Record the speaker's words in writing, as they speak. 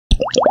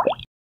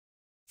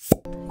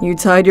You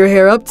tied your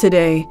hair up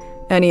today.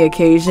 Any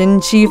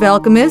occasion, Chief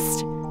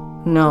Alchemist?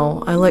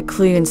 No, I let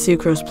Clee and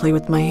Sucrose play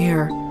with my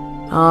hair.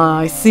 Ah,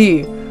 I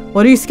see.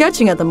 What are you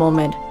sketching at the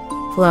moment?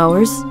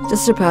 Flowers,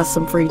 just to pass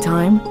some free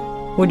time.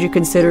 Would you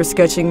consider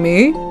sketching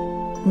me?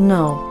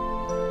 No.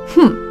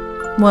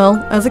 Well,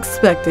 as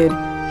expected,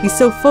 he's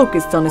so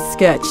focused on his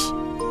sketch.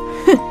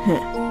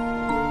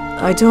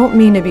 I don't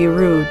mean to be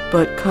rude,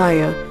 but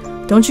Kaya,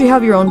 don't you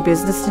have your own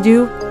business to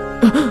do?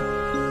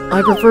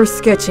 I prefer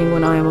sketching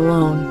when I am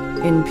alone,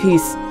 in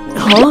peace.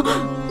 Huh?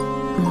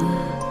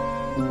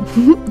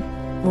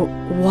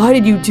 Why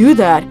did you do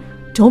that?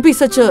 Don't be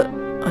such a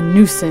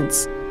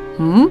nuisance.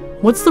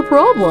 What's the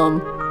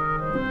problem?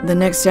 The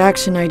next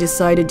action I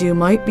decide to do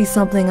might be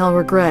something I'll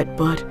regret,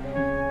 but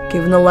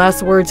given the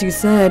last words you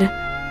said,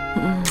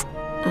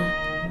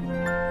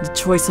 the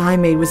choice I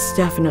made was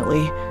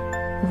definitely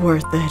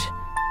worth it.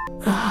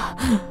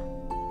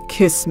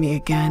 Kiss me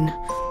again.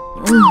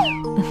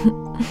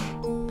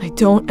 I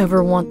don't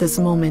ever want this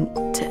moment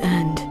to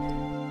end.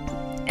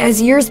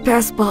 As years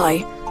pass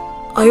by,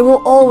 I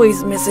will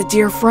always miss a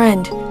dear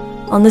friend.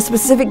 On this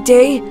specific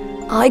day,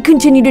 I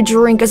continue to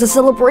drink as a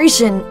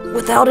celebration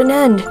without an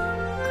end.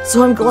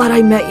 So I'm glad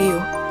I met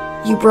you.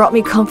 You brought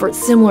me comfort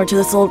similar to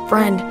this old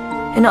friend,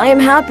 and I am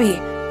happy,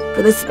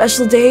 for this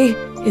special day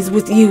is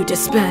with you to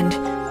spend.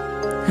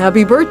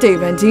 Happy birthday,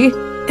 Venti.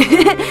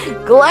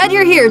 Glad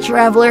you're here,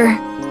 traveler.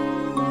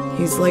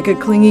 He's like a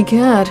clingy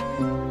cat.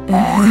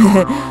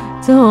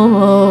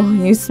 Tomo,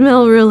 you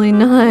smell really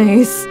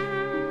nice.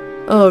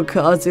 Oh,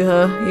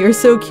 Kazuha, you're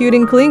so cute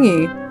and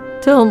clingy.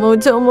 Tomo,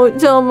 Tomo,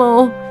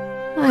 Tomo.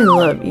 I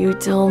love you,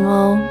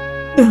 Tomo.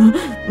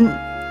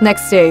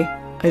 Next day.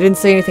 I didn't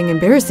say anything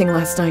embarrassing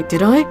last night,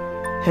 did I?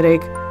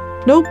 Headache.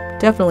 Nope,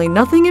 definitely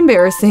nothing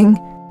embarrassing.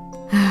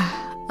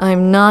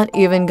 I'm not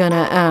even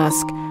gonna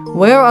ask.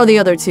 Where are the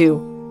other two?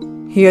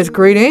 He has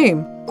great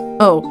aim.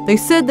 Oh, they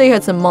said they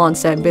had some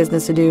Mondstadt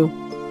business to do.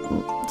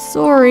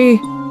 Sorry.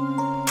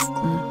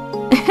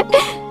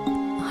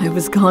 I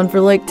was gone for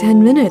like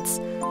 10 minutes.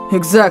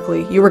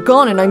 Exactly, you were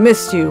gone and I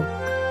missed you.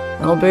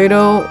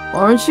 Kaebedo,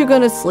 aren't you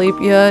gonna sleep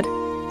yet?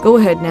 Go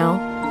ahead now.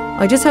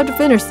 I just have to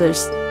finish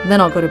this,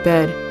 then I'll go to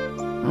bed.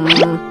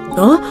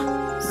 Huh?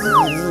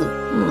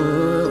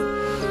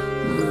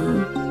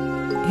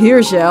 Here,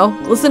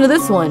 Xiao, listen to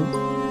this one.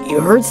 You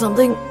heard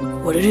something?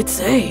 What did it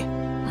say?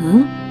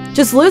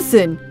 Just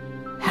listen.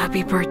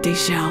 Happy birthday,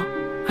 Xiao.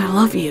 I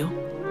love you.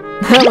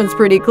 That one's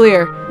pretty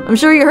clear. I'm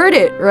sure you heard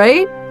it,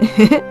 right?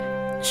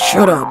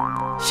 Shut up.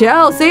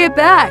 Xiao, say it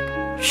back.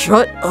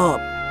 Shut up.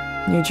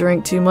 You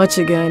drank too much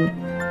again.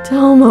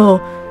 Tomo,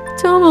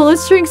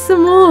 let's drink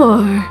some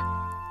more.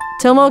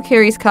 Tomo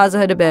carries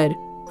Kazuha to bed.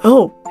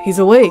 Oh, he's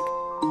awake.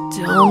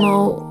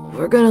 Tomo,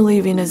 we're gonna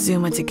leave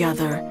Inazuma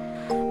together.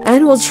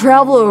 And we'll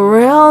travel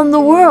around the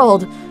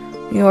world.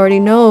 You already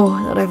know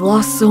that I've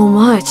lost so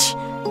much.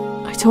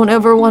 I don't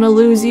ever want to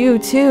lose you,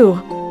 too.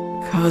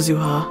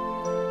 Kazuha.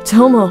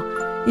 Tomo,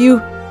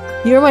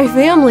 you're my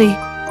family.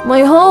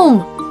 My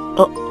home.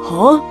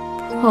 Huh?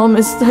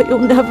 Promise that you'll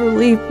never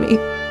leave me.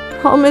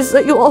 Promise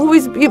that you'll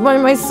always be by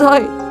my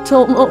side,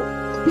 Tomo.